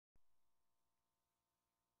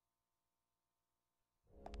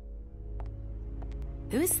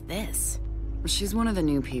Who's this? She's one of the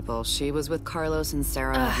new people. She was with Carlos and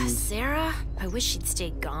Sarah and... Sarah? I wish she'd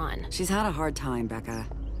stayed gone. She's had a hard time, Becca.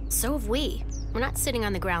 So have we. We're not sitting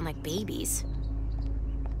on the ground like babies.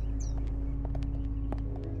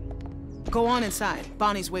 Go on inside.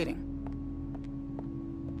 Bonnie's waiting.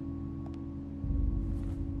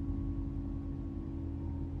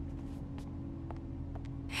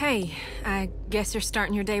 Hey, I guess you're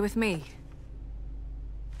starting your day with me.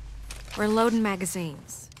 We're loading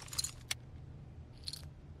magazines.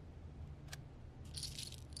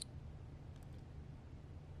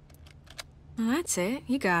 Well, that's it.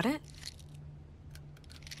 You got it.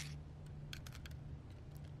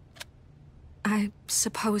 I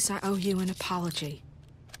suppose I owe you an apology.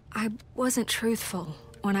 I wasn't truthful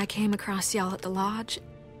when I came across y'all at the lodge,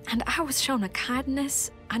 and I was shown a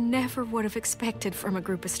kindness I never would have expected from a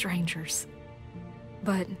group of strangers.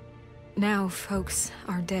 But now folks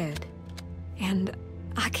are dead, and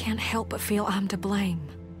I can't help but feel I'm to blame.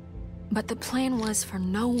 But the plan was for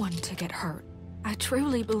no one to get hurt. I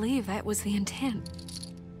truly believe that was the intent.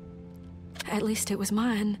 At least it was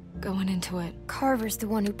mine, going into it. Carver's the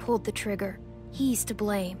one who pulled the trigger. He's to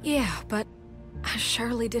blame. Yeah, but I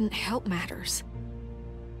surely didn't help matters.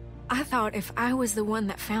 I thought if I was the one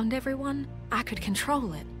that found everyone, I could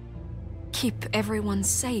control it. Keep everyone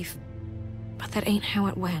safe. But that ain't how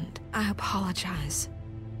it went. I apologize.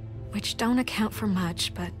 Which don't account for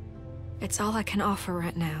much, but it's all I can offer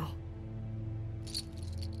right now.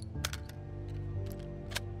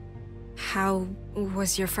 How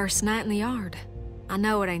was your first night in the yard? I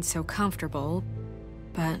know it ain't so comfortable,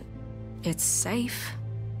 but it's safe.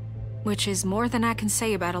 Which is more than I can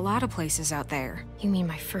say about a lot of places out there. You mean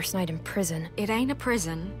my first night in prison? It ain't a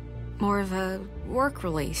prison, more of a work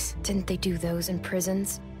release. Didn't they do those in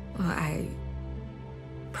prisons? Well,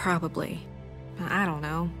 probably. I don't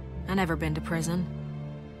know. I never been to prison.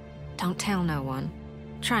 Don't tell no one.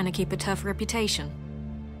 Trying to keep a tough reputation.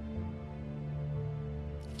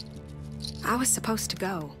 I was supposed to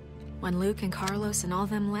go. When Luke and Carlos and all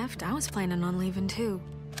them left, I was planning on leaving too.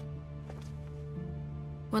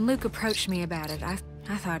 When Luke approached me about it, I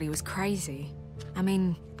thought he was crazy. I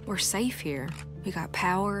mean, we're safe here. We got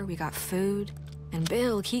power, we got food. And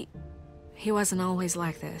Bill, he wasn't always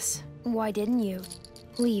like this. Why didn't you?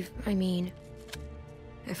 Leave, I mean.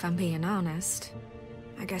 If I'm being honest,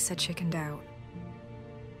 I guess I chickened out.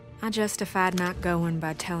 I justified not going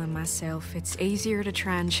by telling myself it's easier to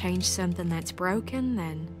try and change something that's broken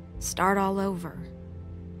than start all over.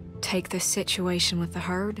 Take this situation with the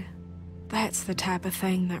herd. That's the type of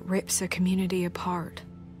thing that rips a community apart.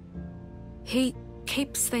 He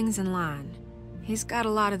keeps things in line. He's got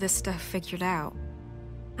a lot of this stuff figured out.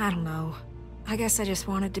 I don't know. I guess I just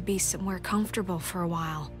wanted to be somewhere comfortable for a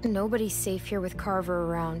while. Nobody's safe here with Carver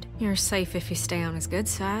around. You're safe if you stay on his good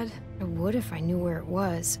side. I would if I knew where it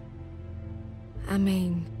was. I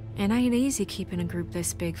mean, it ain't easy keeping a group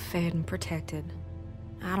this big fed and protected.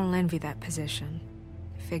 I don't envy that position.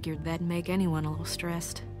 Figured that'd make anyone a little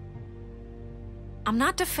stressed. I'm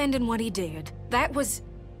not defending what he did. That was...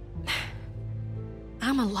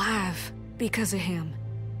 I'm alive because of him.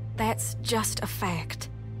 That's just a fact.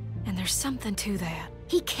 And there's something to that.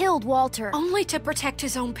 He killed Walter. Only to protect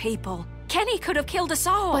his own people. Kenny could have killed us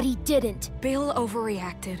all. But he didn't. Bill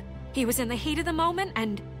overreacted. He was in the heat of the moment,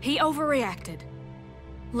 and he overreacted.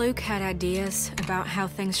 Luke had ideas about how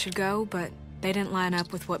things should go, but they didn't line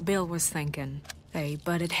up with what Bill was thinking. They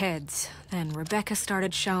butted heads. Then Rebecca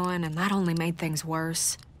started showing, and that only made things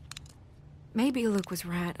worse. Maybe Luke was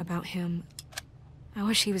right about him. I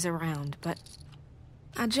wish he was around, but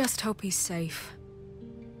I just hope he's safe.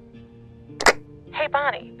 Hey,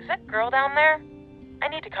 Bonnie, is that girl down there? I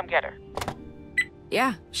need to come get her.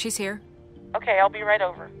 Yeah, she's here. Okay, I'll be right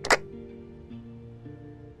over.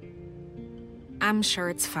 I'm sure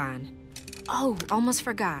it's fine. Oh, almost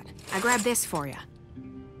forgot. I grabbed this for you.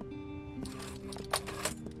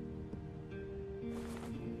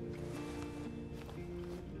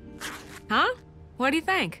 Huh? What do you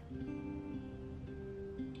think?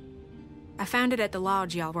 I found it at the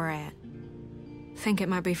lodge y'all were at. Think it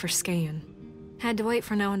might be for skiing. Had to wait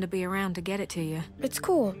for no one to be around to get it to you. It's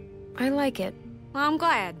cool. I like it. Well, I'm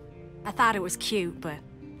glad. I thought it was cute, but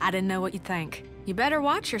I didn't know what you'd think. You better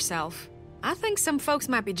watch yourself. I think some folks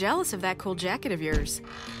might be jealous of that cool jacket of yours.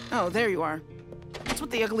 Oh, there you are. What's with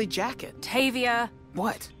the ugly jacket? Tavia!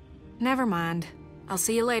 What? Never mind. I'll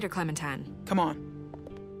see you later, Clementine. Come on.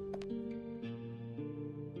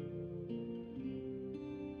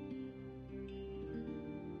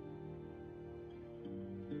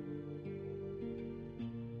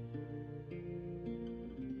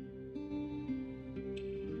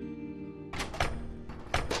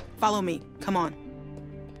 Follow me. Come on.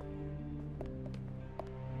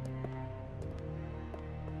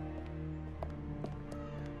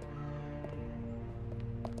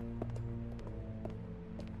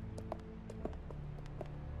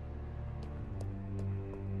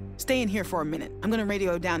 Stay in here for a minute. I'm gonna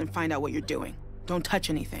radio down and find out what you're doing. Don't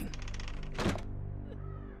touch anything.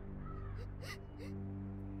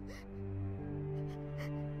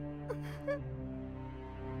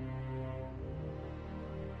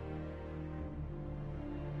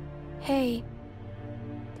 Hey.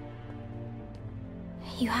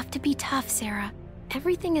 You have to be tough, Sarah.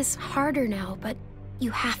 Everything is harder now, but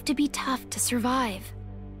you have to be tough to survive.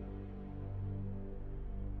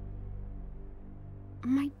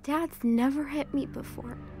 My dad's never hit me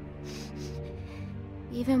before.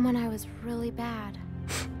 Even when I was really bad.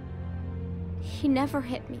 He never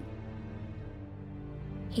hit me.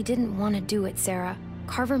 He didn't want to do it, Sarah.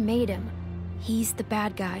 Carver made him. He's the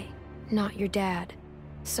bad guy, not your dad.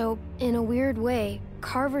 So, in a weird way,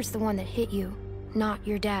 Carver's the one that hit you, not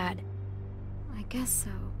your dad. I guess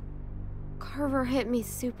so. Carver hit me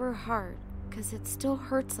super hard, 'cause it still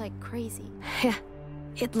hurts like crazy. Yeah,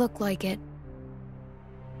 it looked like it.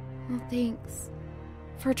 Well, thanks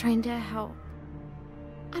for trying to help.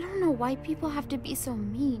 I don't know why people have to be so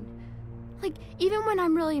mean. Like, even when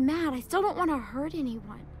I'm really mad, I still don't want to hurt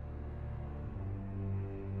anyone.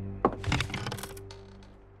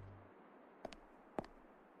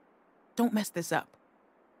 Don't mess this up.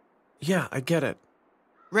 Yeah, I get it.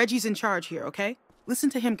 Reggie's in charge here, okay? Listen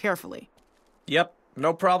to him carefully. Yep,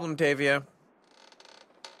 no problem, Tavia.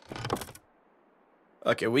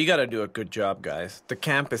 Okay, we gotta do a good job, guys. The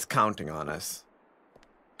camp is counting on us.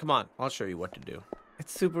 Come on, I'll show you what to do.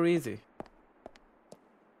 It's super easy.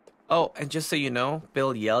 Oh, and just so you know,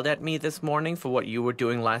 Bill yelled at me this morning for what you were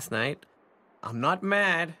doing last night. I'm not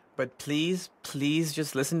mad, but please, please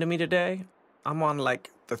just listen to me today. I'm on,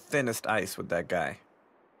 like, the thinnest ice with that guy.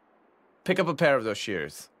 Pick up a pair of those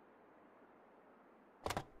shears.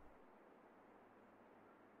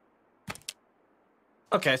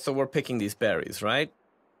 Okay, so we're picking these berries, right?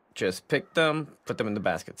 Just pick them, put them in the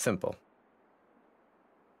basket. Simple.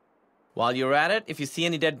 While you're at it, if you see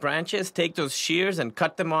any dead branches, take those shears and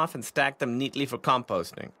cut them off and stack them neatly for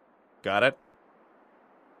composting. Got it?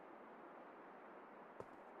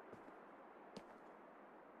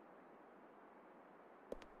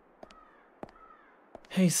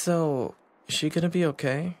 Hey, so, is she gonna be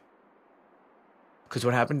okay? 'Cause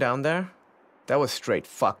what happened down there? That was straight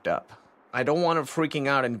fucked up. I don't want her freaking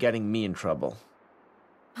out and getting me in trouble.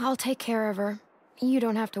 I'll take care of her. You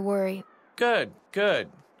don't have to worry. Good,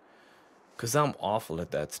 good. 'Cause I'm awful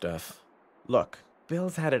at that stuff. Look,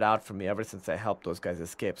 Bill's had it out for me ever since I helped those guys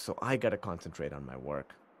escape, so I gotta concentrate on my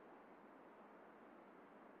work.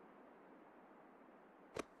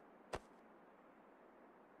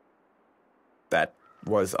 That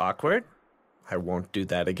was awkward. I won't do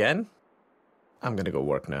that again. I'm gonna go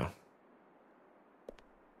work now.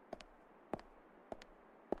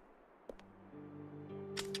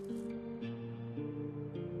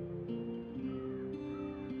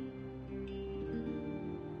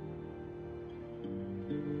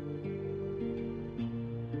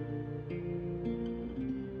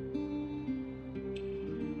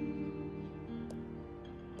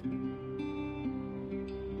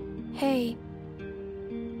 Hey.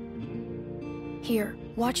 Here,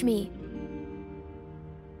 watch me.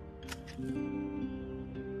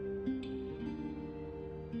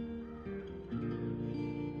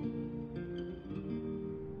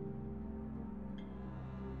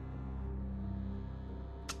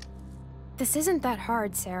 This isn't that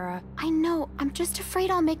hard, Sarah. I know, I'm just afraid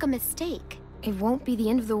I'll make a mistake. It won't be the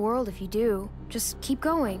end of the world if you do. Just keep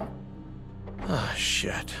going. Ah,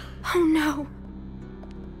 shit. Oh no.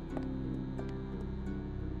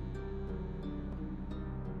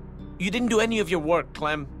 You didn't do any of your work,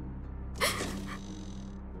 Clem.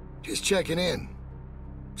 Just checking in.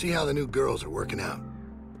 See how the new girls are working out.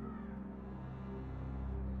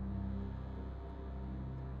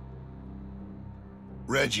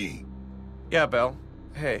 Reggie. Yeah, Bill.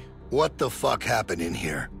 Hey. What the fuck happened in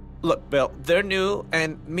here? Look, Bill, they're new,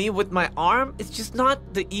 and me with my arm, it's just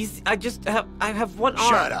not the easy... I have one arm.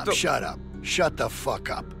 Shut up, shut up. Shut the fuck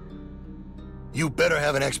up. You better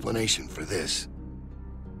have an explanation for this.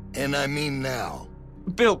 And I mean now.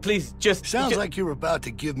 Bill, please, just... Sounds like you're about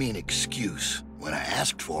to give me an excuse when I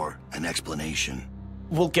asked for an explanation.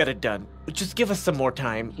 We'll get it done. Just give us some more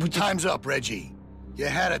time. Time's up, Reggie. You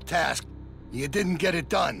had a task. You didn't get it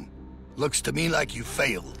done. Looks to me like you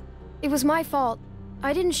failed. It was my fault.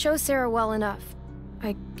 I didn't show Sarah well enough.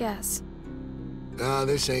 I guess.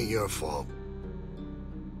 This ain't your fault.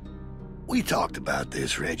 We talked about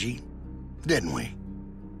this, Reggie, didn't we?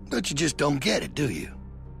 But you just don't get it, do you?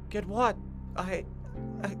 Get what?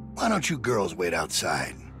 Why don't you girls wait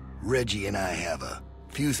outside? Reggie and I have a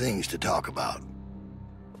few things to talk about.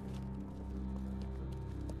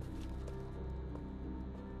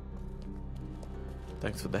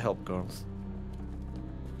 Thanks for the help, girls.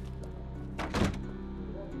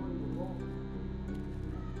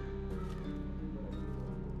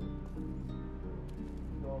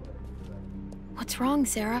 What's wrong,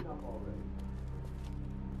 Sarah?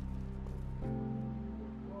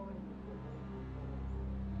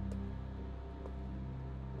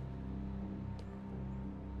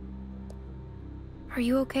 Are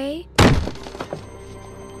you okay?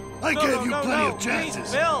 I gave you plenty of chances.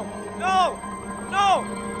 Please, Bill! No! No!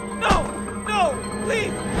 No! No!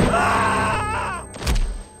 Please! Ah!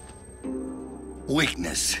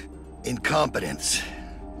 Weakness, incompetence.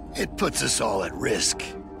 It puts us all at risk,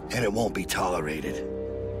 and it won't be tolerated.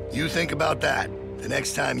 You think about that the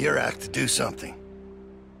next time you're asked to do something.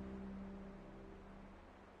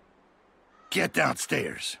 Get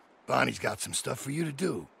downstairs. Bonnie's got some stuff for you to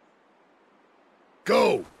do.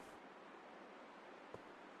 Go!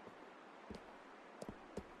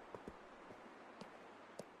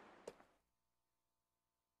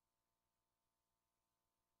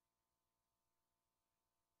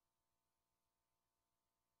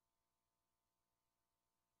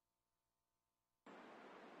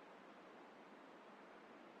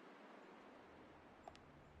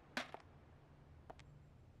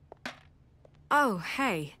 Oh,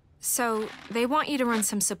 hey. So, they want you to run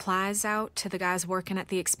some supplies out to the guys working at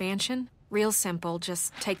the expansion? Real simple,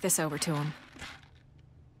 just take this over to them.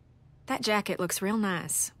 That jacket looks real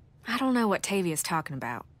nice. I don't know what Tavia's talking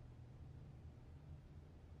about.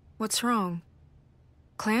 What's wrong?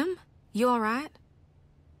 Clem? You alright?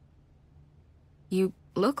 You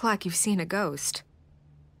look like you've seen a ghost.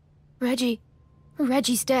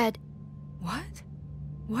 Reggie's dead. What?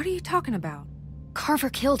 What are you talking about? Carver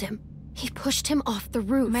killed him. He pushed him off the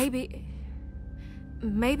roof. Maybe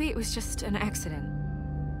it was just an accident.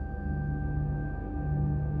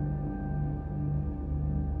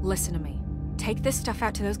 Listen to me. Take this stuff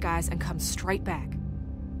out to those guys and come straight back.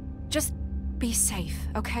 Just be safe,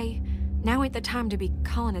 okay? Now ain't the time to be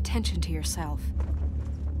calling attention to yourself.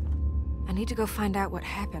 I need to go find out what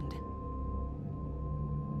happened.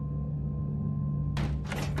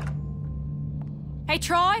 Hey,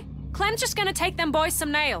 Troy! Clem's just gonna take them boys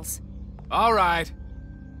some nails. All right.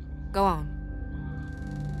 Go on.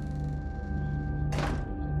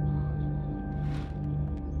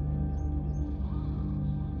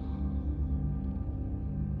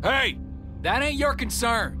 Hey, that ain't your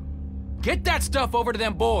concern. Get that stuff over to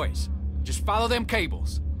them boys. Just follow them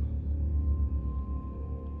cables.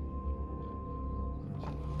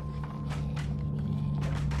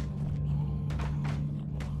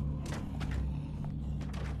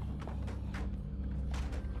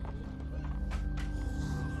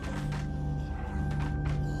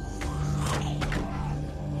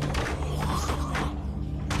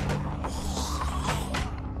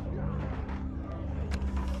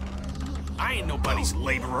 I ain't nobody's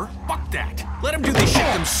laborer. Fuck that. Let them do this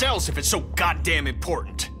shit themselves if it's so goddamn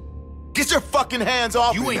important. Get your fucking hands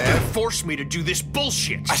off me, You ain't man. gonna force me to do this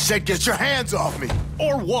bullshit. I said get your hands off me.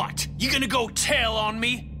 Or what? You gonna go tell on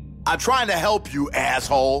me? I'm trying to help you,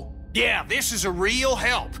 asshole. Yeah, this is a real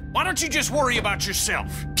help. Why don't you just worry about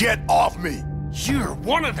yourself? Get off me. You're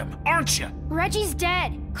one of them, aren't you? Reggie's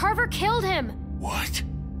dead. Carver killed him. What?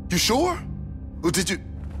 You sure? Or did you...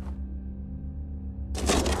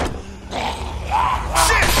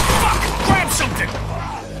 Shit! Fuck! Grab something!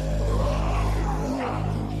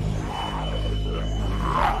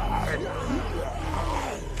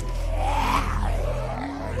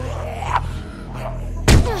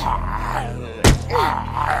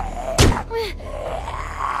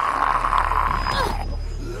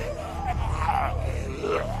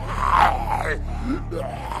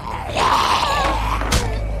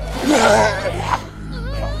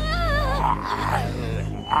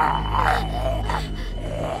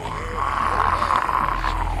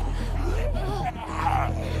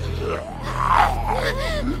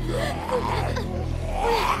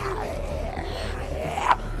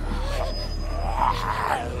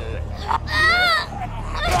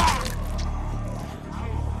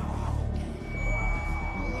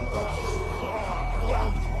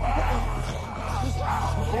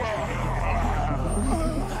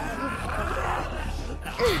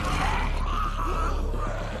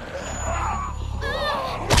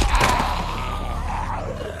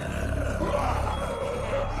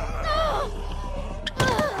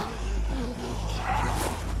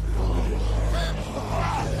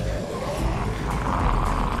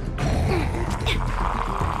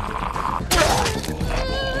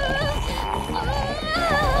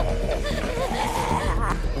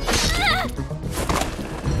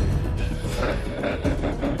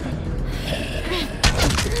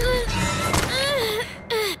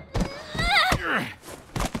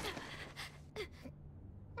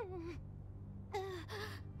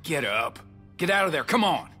 Get up. Get out of there, come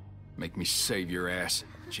on. Make me save your ass.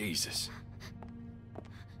 Jesus.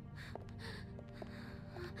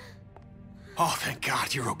 Oh, thank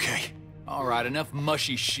God you're okay. All right, enough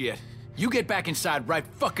mushy shit. You get back inside right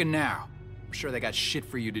fucking now. I'm sure they got shit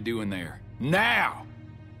for you to do in there. Now!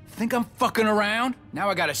 Think I'm fucking around? Now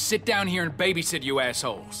I gotta sit down here and babysit you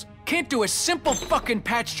assholes. Can't do a simple fucking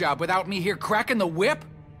patch job without me here cracking the whip?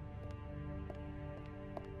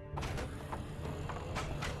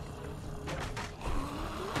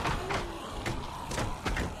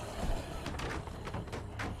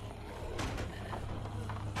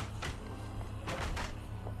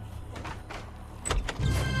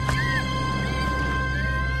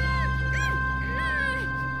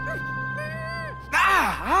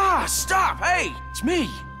 Stop! Hey, it's me.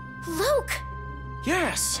 Luke!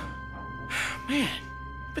 Yes. Man,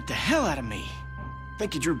 bit the hell out of me.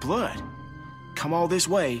 Think you drew blood. Come all this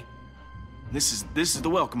way. This is the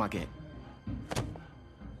welcome I get.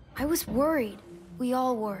 I was worried. We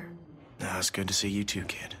all were. No, it's good to see you too,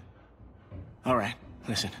 kid. All right,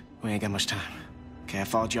 listen, we ain't got much time. Okay, I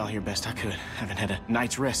followed y'all here best I could. Haven't had a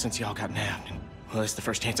night's rest since y'all got nabbed. And, well, it's the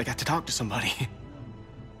first chance I got to talk to somebody.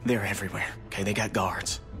 They're everywhere, okay? They got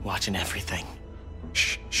guards watching everything.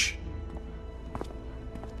 Shh, shh.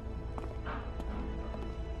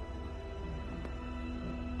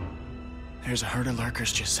 There's a herd of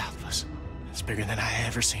lurkers just south of us. It's bigger than I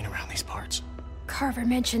ever seen around these parts. Carver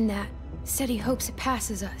mentioned that. Said he hopes it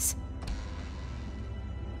passes us.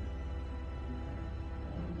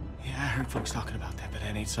 Yeah, I heard folks talking about that, but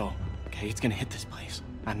that ain't so. Okay, it's gonna hit this place.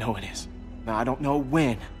 I know it is. Now, I don't know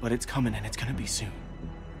when, but it's coming and it's gonna be soon.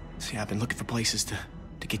 See, I've been looking for places to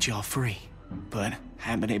get y'all free, but I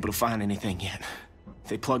haven't been able to find anything yet.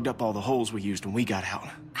 They plugged up all the holes we used when we got out.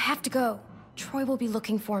 I have to go. Troy will be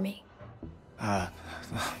looking for me.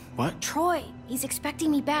 What? Troy, he's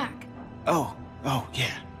expecting me back. Oh,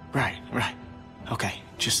 yeah. Right. Okay,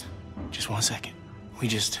 just 1 second. We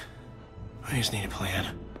just need a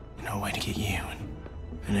plan. You know, a way to get you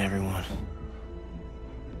and everyone.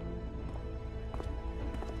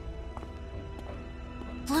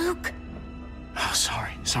 Luke! Oh,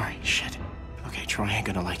 sorry, shit. Okay, Troy ain't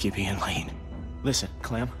gonna like you being late. Listen,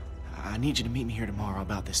 Clem, I need you to meet me here tomorrow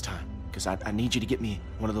about this time. Because I need you to get me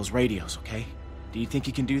one of those radios, okay? Do you think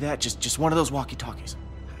you can do that? Just one of those walkie-talkies.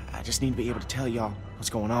 I just need to be able to tell y'all what's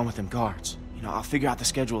going on with them guards. You know, I'll figure out the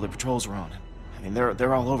schedule the patrols are on. I mean,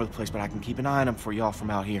 they're all over the place, but I can keep an eye on them for y'all from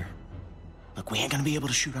out here. Look, we ain't gonna be able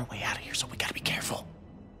to shoot our way out of here, so we gotta be careful.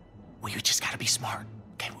 We just gotta be smart,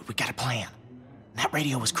 okay? We got a plan. That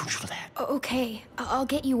radio was crucial to that. Okay, I'll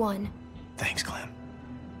get you one. Thanks, Clem.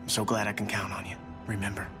 I'm so glad I can count on you.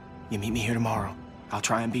 Remember, you meet me here tomorrow. I'll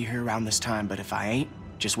try and be here around this time, but if I ain't,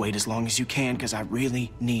 just wait as long as you can, because I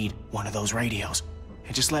really need one of those radios.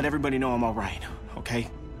 And just let everybody know I'm all right, okay?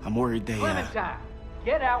 I'm worried they, Clementine,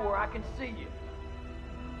 get out where I can see you.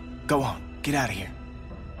 Go on, get out of here.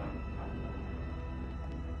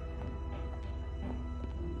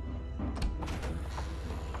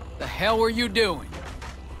 The hell were you doing?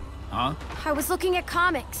 Huh? I was looking at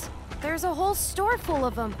comics. There's a whole store full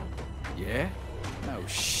of them. Yeah? No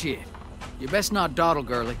shit. You best not dawdle,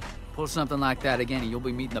 girlie. Pull something like that again and you'll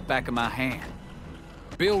be meeting the back of my hand.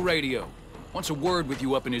 Bill Radio wants a word with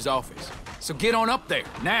you up in his office. So get on up there,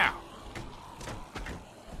 now!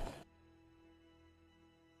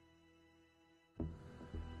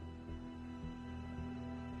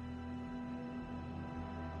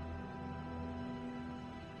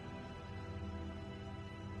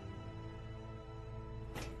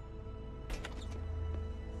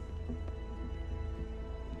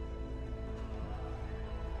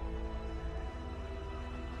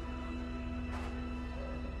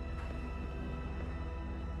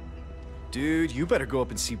 Dude, you better go up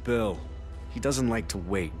and see Bill. He doesn't like to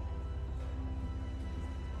wait.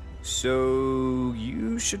 So,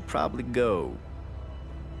 you should probably go.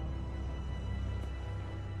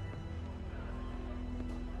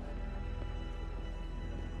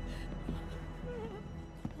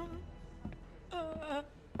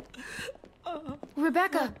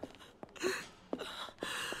 Rebecca!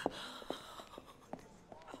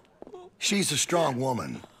 She's a strong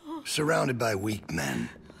woman, surrounded by weak men.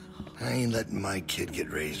 I ain't letting my kid get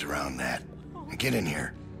raised around that. Get in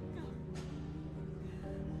here.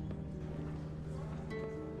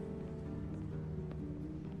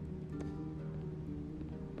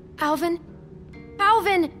 Alvin?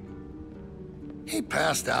 Alvin! He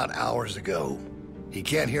passed out hours ago. He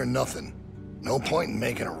can't hear nothing. No point in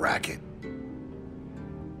making a racket.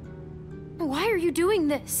 Why are you doing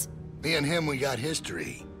this? Me and him, we got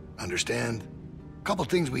history. Understand? Couple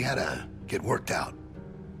things we had to get worked out.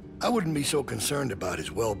 I wouldn't be so concerned about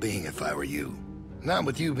his well-being if I were you. Not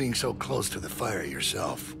with you being so close to the fire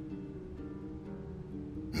yourself.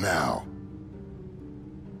 Now.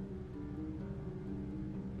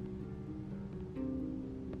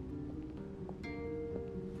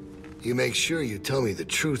 You make sure you tell me the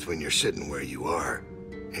truth when you're sitting where you are,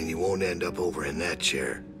 and you won't end up over in that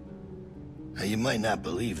chair. Now, you might not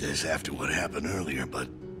believe this after what happened earlier, but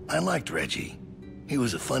I liked Reggie. He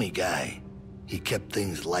was a funny guy. He kept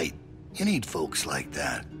things light. You need folks like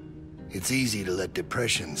that. It's easy to let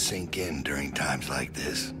depression sink in during times like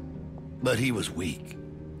this. But he was weak.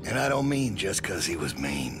 And I don't mean just because he was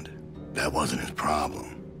maimed. That wasn't his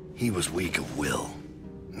problem. He was weak of will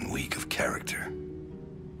and weak of character.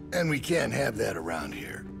 And we can't have that around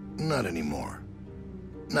here. Not anymore.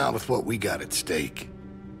 Not with what we got at stake.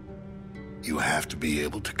 You have to be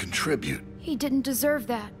able to contribute. He didn't deserve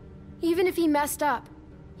that. Even if he messed up,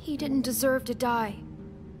 he didn't deserve to die.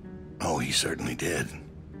 Oh, he certainly did.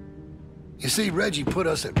 You see, Reggie put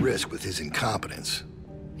us at risk with his incompetence.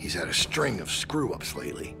 He's had a string of screw-ups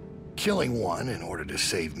lately. Killing one in order to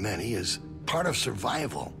save many is part of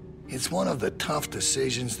survival. It's one of the tough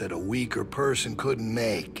decisions that a weaker person couldn't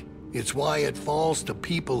make. It's why it falls to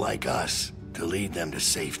people like us to lead them to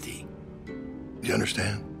safety. You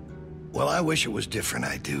understand? Well, I wish it was different,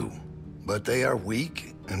 I do. But they are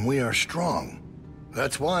weak, and we are strong.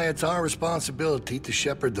 That's why it's our responsibility to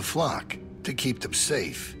shepherd the flock, to keep them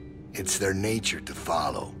safe. It's their nature to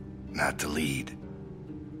follow, not to lead.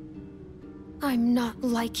 I'm not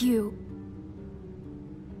like you.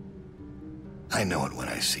 I know it when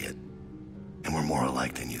I see it. And we're more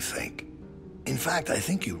alike than you think. In fact, I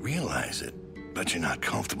think you realize it, but you're not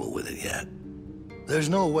comfortable with it yet. There's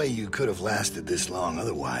no way you could have lasted this long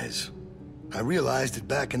otherwise. I realized it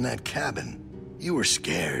back in that cabin. You were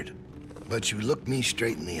scared, but you looked me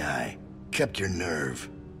straight in the eye, kept your nerve.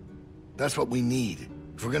 That's what we need.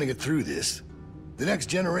 If we're gonna get through this, the next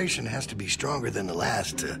generation has to be stronger than the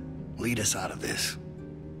last to lead us out of this.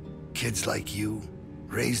 Kids like you,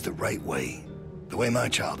 raised the right way, the way my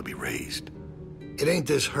child will be raised. It ain't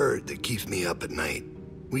this hurt that keeps me up at night.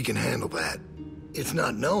 We can handle that. It's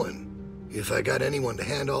not knowing if I got anyone to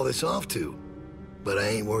hand all this off to. But I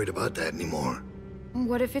ain't worried about that anymore.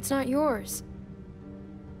 What if it's not yours?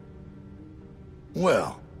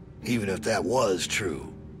 Well, even if that was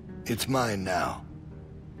true, it's mine now.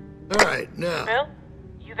 All right, now... Bill?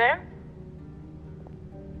 You there?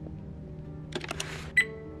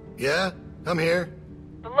 Yeah? I'm here.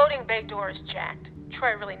 The loading bay door is jacked.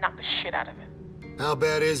 Troy really knocked the shit out of it. How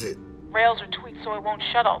bad is it? Rails are tweaked so it won't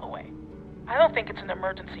shut all the way. I don't think it's an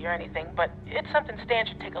emergency or anything, but it's something Stan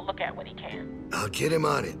should take a look at when he can. I'll get him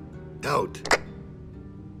on it. Out.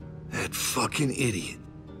 That fucking idiot.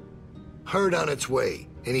 Herd on its way,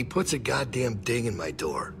 and he puts a goddamn ding in my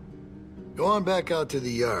door. Go on back out to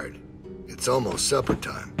the yard. It's almost supper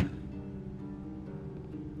time.